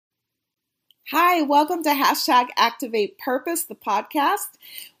Hi, welcome to hashtag Activate Purpose, the podcast,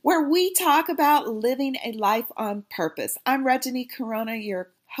 where we talk about living a life on purpose. I'm Reggie Corona,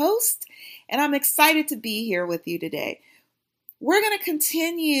 your host, and I'm excited to be here with you today. We're going to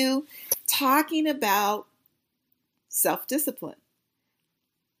continue talking about self-discipline.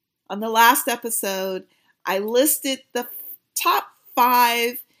 On the last episode, I listed the top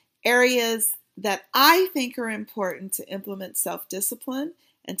 5 areas that I think are important to implement self-discipline.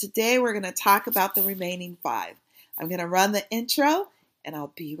 And today we're going to talk about the remaining 5. I'm going to run the intro and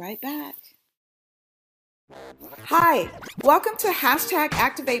I'll be right back. Hi, welcome to hashtag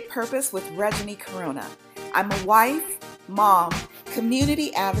Activate Purpose with Reggie Corona. I'm a wife, mom,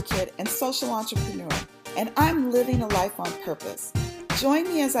 community advocate, and social entrepreneur, and I'm living a life on purpose. Join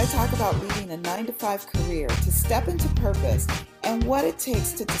me as I talk about leading a 9-to-5 career to step into purpose and what it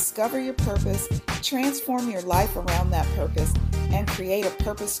takes to discover your purpose, transform your life around that purpose, and create a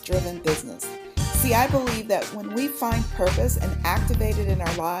purpose-driven business. See, I believe that when we find purpose and activate it in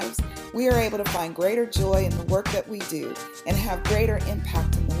our lives, we are able to find greater joy in the work that we do and have greater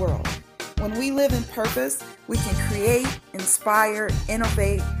impact in the world. When we live in purpose, we can create, inspire,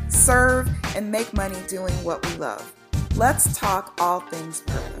 innovate, serve, and make money doing what we love. Let's talk all things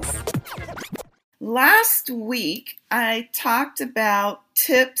purpose. Last week, I talked about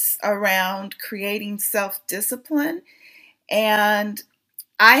tips around creating self-discipline, and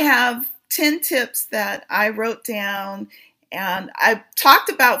I have 10 tips that I wrote down, and I talked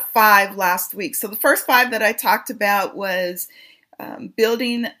about 5 last week. So the first 5 that I talked about was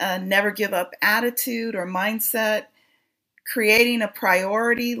building a never give up attitude or mindset, creating a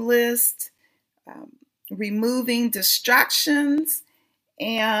priority list, removing distractions,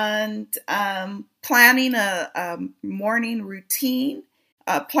 and planning a morning routine,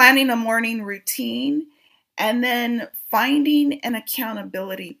 and then finding an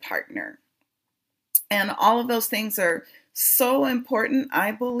accountability partner. And all of those things are so important,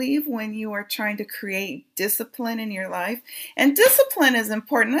 I believe, when you are trying to create discipline in your life. And discipline is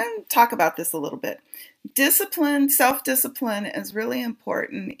important. I'll talk about this a little bit. Discipline, self-discipline is really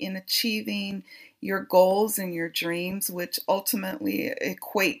important in achieving your goals and your dreams, which ultimately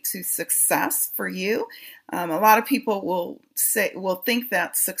equate to success for you. A lot of people will think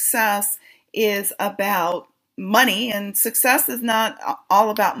that success is about money, and success is not all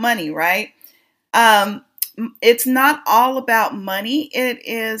about money, right? It's not all about money. It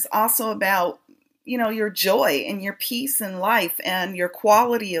is also about, your joy and your peace in life and your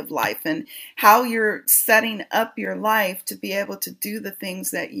quality of life and how you're setting up your life to be able to do the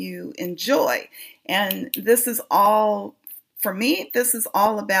things that you enjoy. And this is all, for me, this is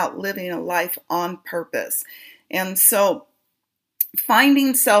all about living a life on purpose. And so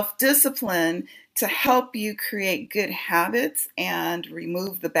finding self-discipline to help you create good habits and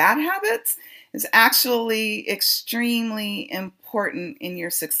remove the bad habits is actually extremely important in your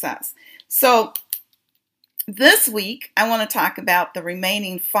success. So this week, I want to talk about the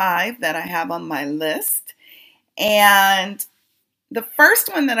remaining 5 that I have on my list. And the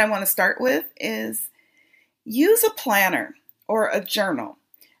first one that I want to start with is use a planner or a journal.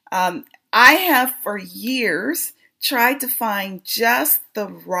 I have for years tried to find just the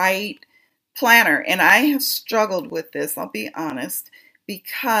right planner, and I have struggled with this, I'll be honest,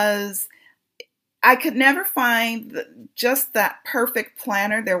 because I could never find just that perfect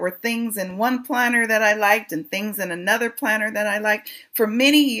planner. There were things in one planner that I liked and things in another planner that I liked. For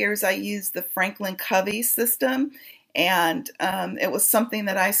many years, I used the Franklin Covey system, and it was something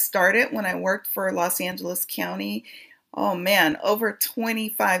that I started when I worked for Los Angeles County. Oh man, over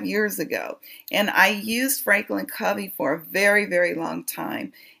 25 years ago. And I used Franklin Covey for a very, very long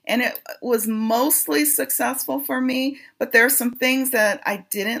time. And it was mostly successful for me, but there are some things that I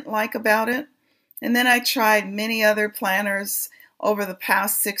didn't like about it. And then I tried many other planners over the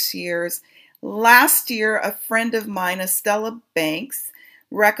past 6 years. Last year, a friend of mine, Estella Banks,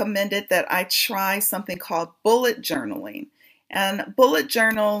 recommended that I try something called bullet journaling. And bullet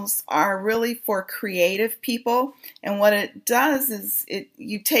journals are really for creative people. And what it does is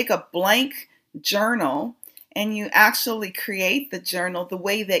you take a blank journal and you actually create the journal the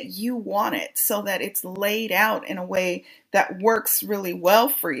way that you want it so that it's laid out in a way that works really well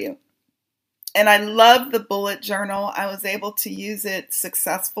for you. And I love the bullet journal. I was able to use it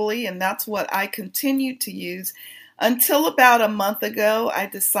successfully, and that's what I continue to use. Until about a month ago, I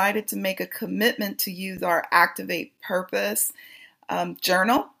decided to make a commitment to use our Activate Purpose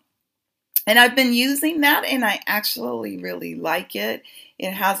journal. And I've been using that, and I actually really like it.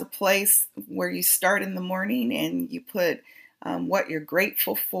 It has a place where you start in the morning and you put what you're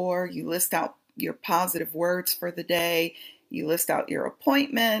grateful for. You list out your positive words for the day. You list out your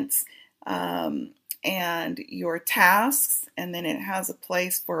appointments. um, and your tasks. And then it has a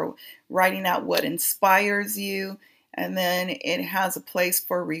place for writing out what inspires you. And then it has a place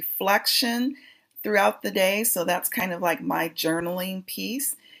for reflection throughout the day. So that's kind of like my journaling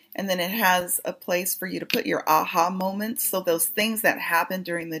piece. And then it has a place for you to put your aha moments. So those things that happen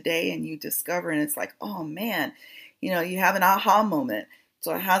during the day and you discover, and it's like, oh man, you have an aha moment.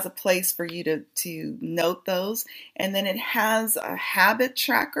 So it has a place for you to note those. And then it has a habit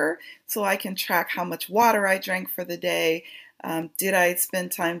tracker. So I can track how much water I drank for the day. Did I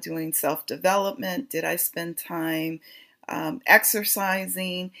spend time doing self-development? Did I spend time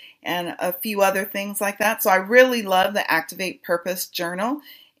exercising? And a few other things like that. So I really love the Activate Purpose Journal.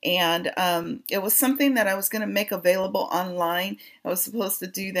 And it was something that I was going to make available online. I was supposed to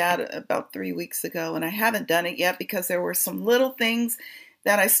do that about 3 weeks ago, and I haven't done it yet because there were some little things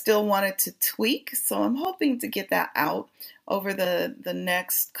that I still wanted to tweak. So I'm hoping to get that out over the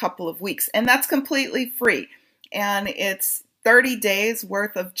next couple of weeks. And that's completely free. And it's 30 days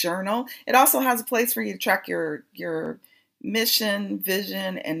worth of journal. It also has a place for you to track your mission,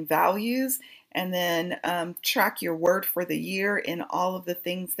 vision, and values, and then track your word for the year and all of the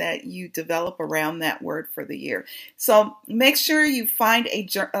things that you develop around that word for the year. So make sure you find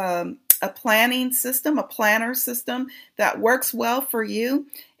a planning system, a planner system that works well for you.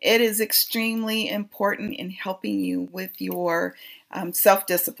 It is extremely important in helping you with your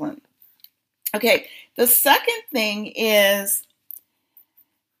self-discipline. Okay, the second thing is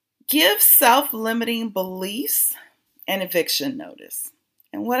give self-limiting beliefs an eviction notice.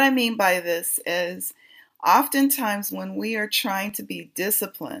 And what I mean by this is oftentimes when we are trying to be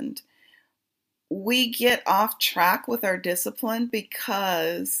disciplined, we get off track with our discipline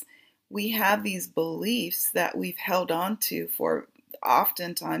because we have these beliefs that we've held on to for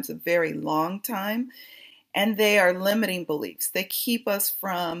oftentimes a very long time, and they are limiting beliefs. They keep us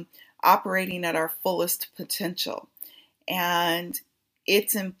from operating at our fullest potential. And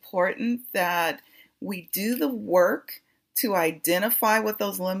it's important that we do the work to identify what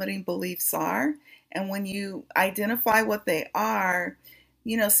those limiting beliefs are. And when you identify what they are,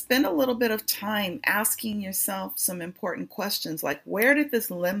 spend a little bit of time asking yourself some important questions like, where did this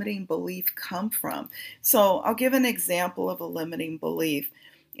limiting belief come from? So I'll give an example of a limiting belief.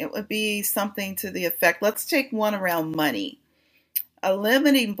 It would be something to the effect, let's take one around money. A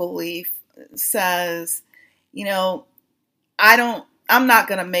limiting belief says, I'm not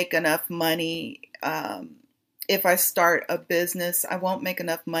going to make enough money. If I start a business, I won't make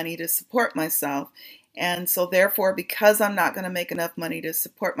enough money to support myself. And so therefore, because I'm not going to make enough money to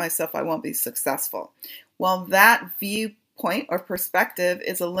support myself, I won't be successful. Well, that viewpoint or perspective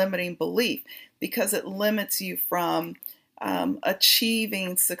is a limiting belief because it limits you from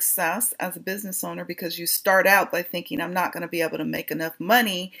achieving success as a business owner, because you start out by thinking, I'm not going to be able to make enough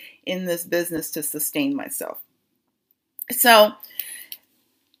money in this business to sustain myself. So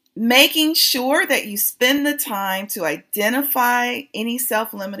making sure that you spend the time to identify any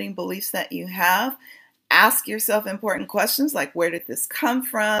self-limiting beliefs that you have. Ask yourself important questions like, where did this come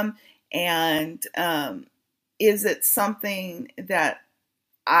from? And is it something that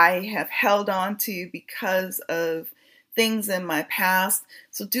I have held on to because of things in my past?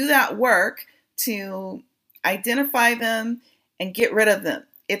 So do that work to identify them and get rid of them.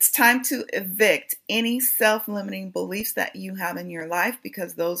 It's time to evict any self-limiting beliefs that you have in your life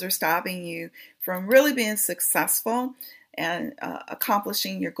because those are stopping you from really being successful and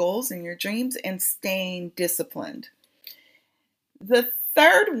accomplishing your goals and your dreams and staying disciplined. The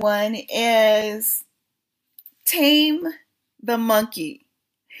third one is tame the monkey.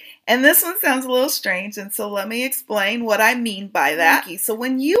 And this one sounds a little strange, and so let me explain what I mean by that. So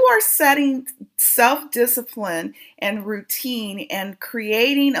when you are setting self-discipline and routine and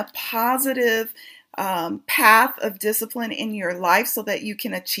creating a positive path of discipline in your life so that you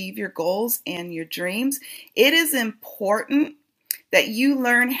can achieve your goals and your dreams, it is important that you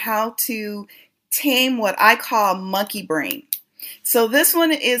learn how to tame what I call monkey brain. So this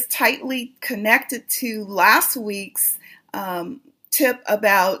one is tightly connected to last week's tip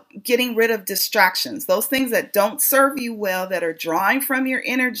about getting rid of distractions, those things that don't serve you well, that are drawing from your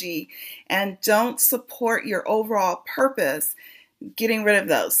energy and don't support your overall purpose, getting rid of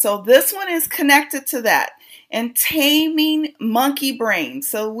those. So this one is connected to that. And taming monkey brain.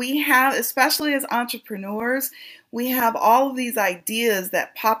 So we have, especially as entrepreneurs, we have all of these ideas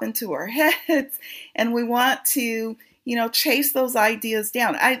that pop into our heads and we want to, chase those ideas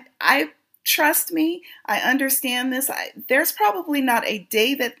down. I trust me, I understand this. There's probably not a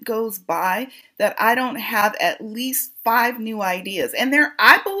day that goes by that I don't have at least 5 new ideas. And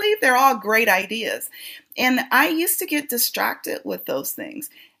I believe they're all great ideas. And I used to get distracted with those things.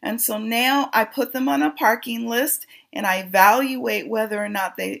 And so now I put them on a parking list and I evaluate whether or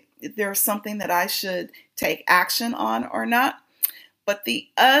not there's something that I should take action on or not. But the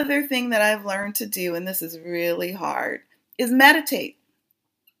other thing that I've learned to do, and this is really hard, is meditate.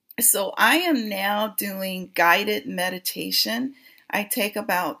 So I am now doing guided meditation. I take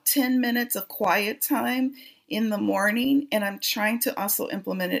about 10 minutes of quiet time in the morning, and I'm trying to also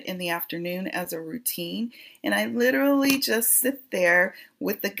implement it in the afternoon as a routine. And I literally just sit there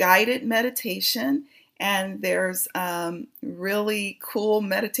with the guided meditation, and there's really cool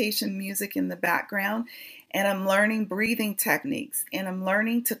meditation music in the background. And I'm learning breathing techniques, and I'm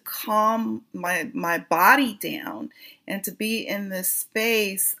learning to calm my body down and to be in this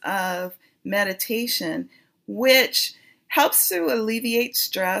space of meditation, which helps to alleviate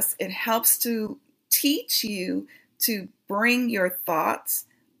stress. It helps to teach you to bring your thoughts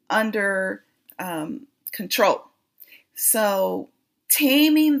under control. So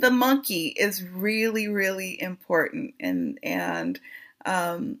taming the monkey is really, really important. And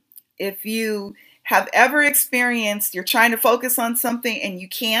if you have ever experienced you're trying to focus on something and you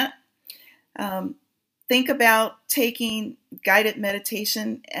can't, think about taking guided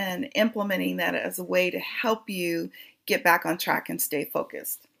meditation and implementing that as a way to help you get back on track and stay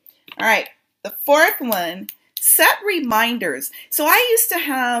focused. All right, the fourth one, set reminders. So I used to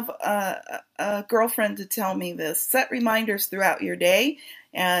have a girlfriend to tell me this: set reminders throughout your day.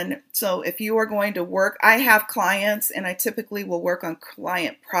 And so if you are going to work, I have clients and I typically will work on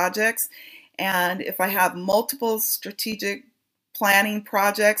client projects. And if I have multiple strategic planning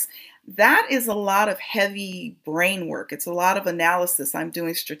projects, that is a lot of heavy brain work. It's a lot of analysis. I'm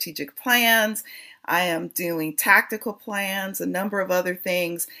doing strategic plans. I am doing tactical plans, a number of other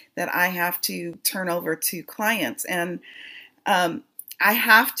things that I have to turn over to clients. And I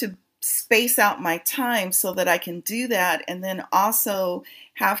have to space out my time so that I can do that, and then also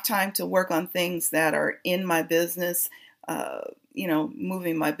have time to work on things that are in my business,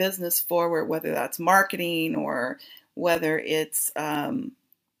 moving my business forward, whether that's marketing or whether it's,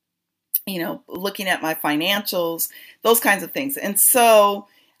 looking at my financials, those kinds of things. And so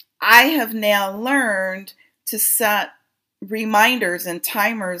I have now learned to set reminders and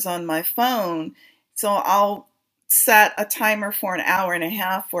timers on my phone. So I'll set a timer for an hour and a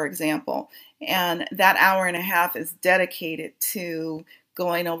half, for example, and that hour and a half is dedicated to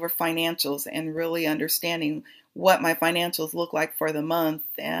going over financials and really understanding what my financials look like for the month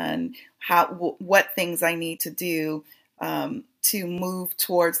and what things I need to do to move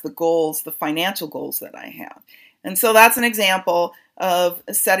towards the financial goals that I have. And so that's an example of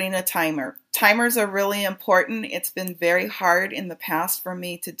setting a timer. Timers are really important. It's been very hard in the past for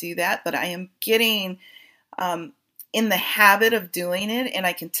me to do that, but I am getting in the habit of doing it, and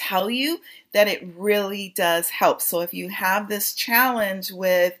I can tell you that it really does help. So if you have this challenge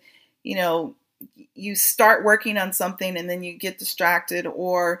with, you start working on something and then you get distracted,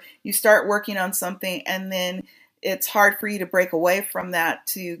 or you start working on something and then it's hard for you to break away from that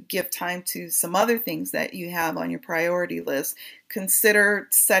to give time to some other things that you have on your priority list, consider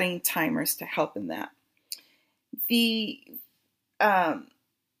setting timers to help in that. The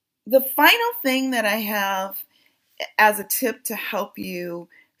final thing that I have as a tip to help you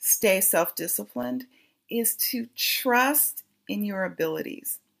stay self-disciplined is to trust in your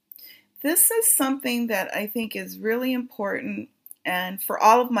abilities. This is something that I think is really important. And for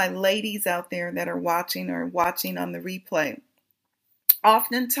all of my ladies out there that are watching or watching on the replay,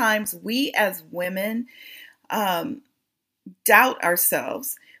 oftentimes we as women doubt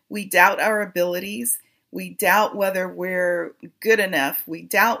ourselves. We doubt our abilities. We doubt whether we're good enough. We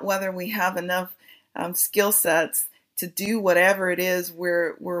doubt whether we have enough skill sets to do whatever it is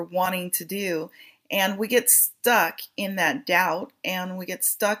we're wanting to do. And we get stuck in that doubt, and we get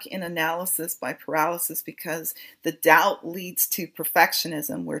stuck in analysis by paralysis because the doubt leads to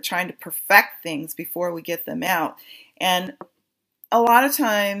perfectionism. We're trying to perfect things before we get them out. And a lot of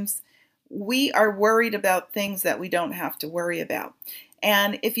times we are worried about things that we don't have to worry about.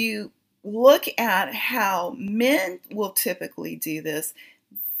 And if you look at how men will typically do this,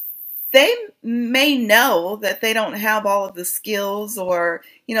 they may know that they don't have all of the skills, or,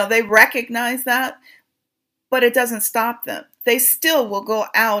 they recognize that, but it doesn't stop them. They still will go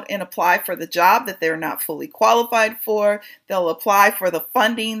out and apply for the job that they're not fully qualified for. They'll apply for the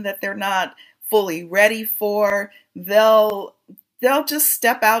funding that they're not fully ready for. They'll just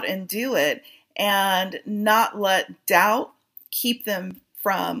step out and do it and not let doubt keep them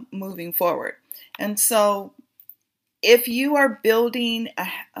from moving forward. And so if you are building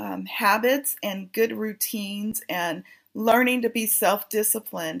habits and good routines and learning to be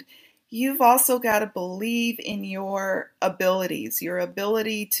self-disciplined, you've also got to believe in your abilities, your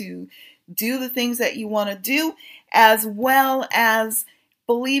ability to do the things that you want to do, as well as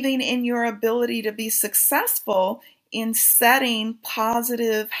believing in your ability to be successful in setting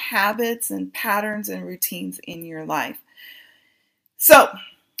positive habits and patterns and routines in your life. So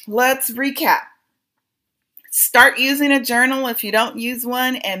let's recap. Start using a journal if you don't use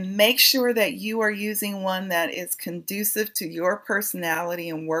one, and make sure that you are using one that is conducive to your personality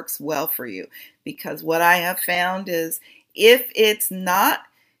and works well for you. Because what I have found is if it's not,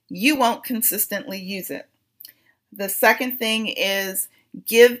 you won't consistently use it. The second thing is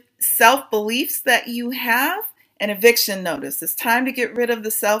give self-beliefs that you have an eviction notice. It's time to get rid of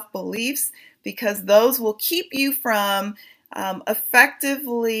the self-beliefs because those will keep you from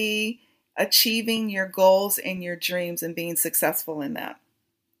effectively achieving your goals and your dreams and being successful in that.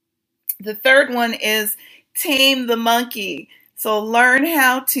 The third one is tame the monkey. So learn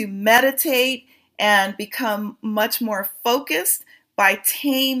how to meditate and become much more focused by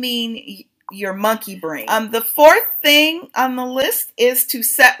taming your monkey brain. The fourth thing on the list is to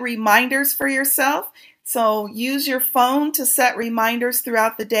set reminders for yourself. So use your phone to set reminders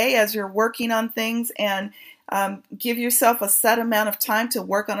throughout the day as you're working on things, and give yourself a set amount of time to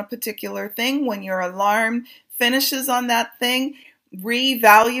work on a particular thing. When your alarm finishes on that thing,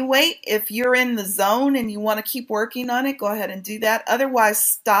 reevaluate. If you're in the zone and you want to keep working on it, go ahead and do that. Otherwise,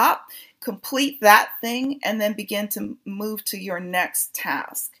 stop, complete that thing, and then begin to move to your next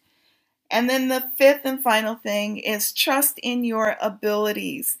task. And then the fifth and final thing is trust in your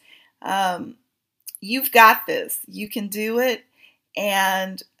abilities. You've got this. You can do it,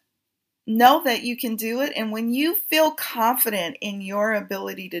 and know that you can do it. And when you feel confident in your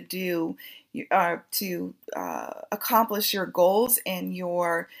ability to accomplish your goals and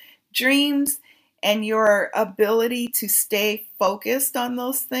your dreams, and your ability to stay focused on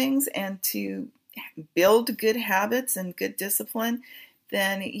those things and to build good habits and good discipline,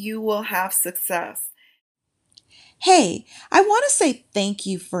 then you will have success. Hey, I want to say thank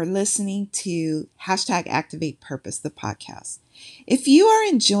you for listening to #Activate Purpose, the podcast. If you are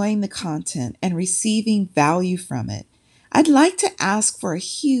enjoying the content and receiving value from it, I'd like to ask for a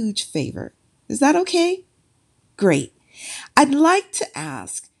huge favor. Is that okay? Great. I'd like to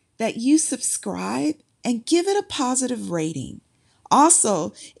ask that you subscribe and give it a positive rating.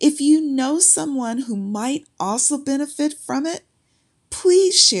 Also, if you know someone who might also benefit from it,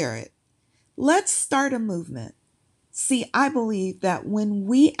 please share it. Let's start a movement. See, I believe that when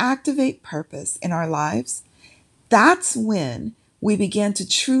we activate purpose in our lives, that's when we begin to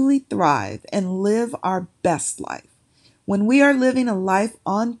truly thrive and live our best life. When we are living a life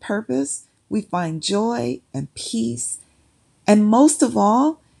on purpose, we find joy and peace. And most of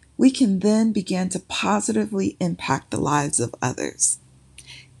all, we can then begin to positively impact the lives of others.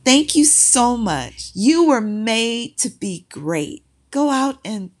 Thank you so much. You were made to be great. Go out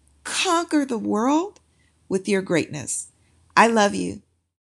and conquer the world with your greatness. I love you.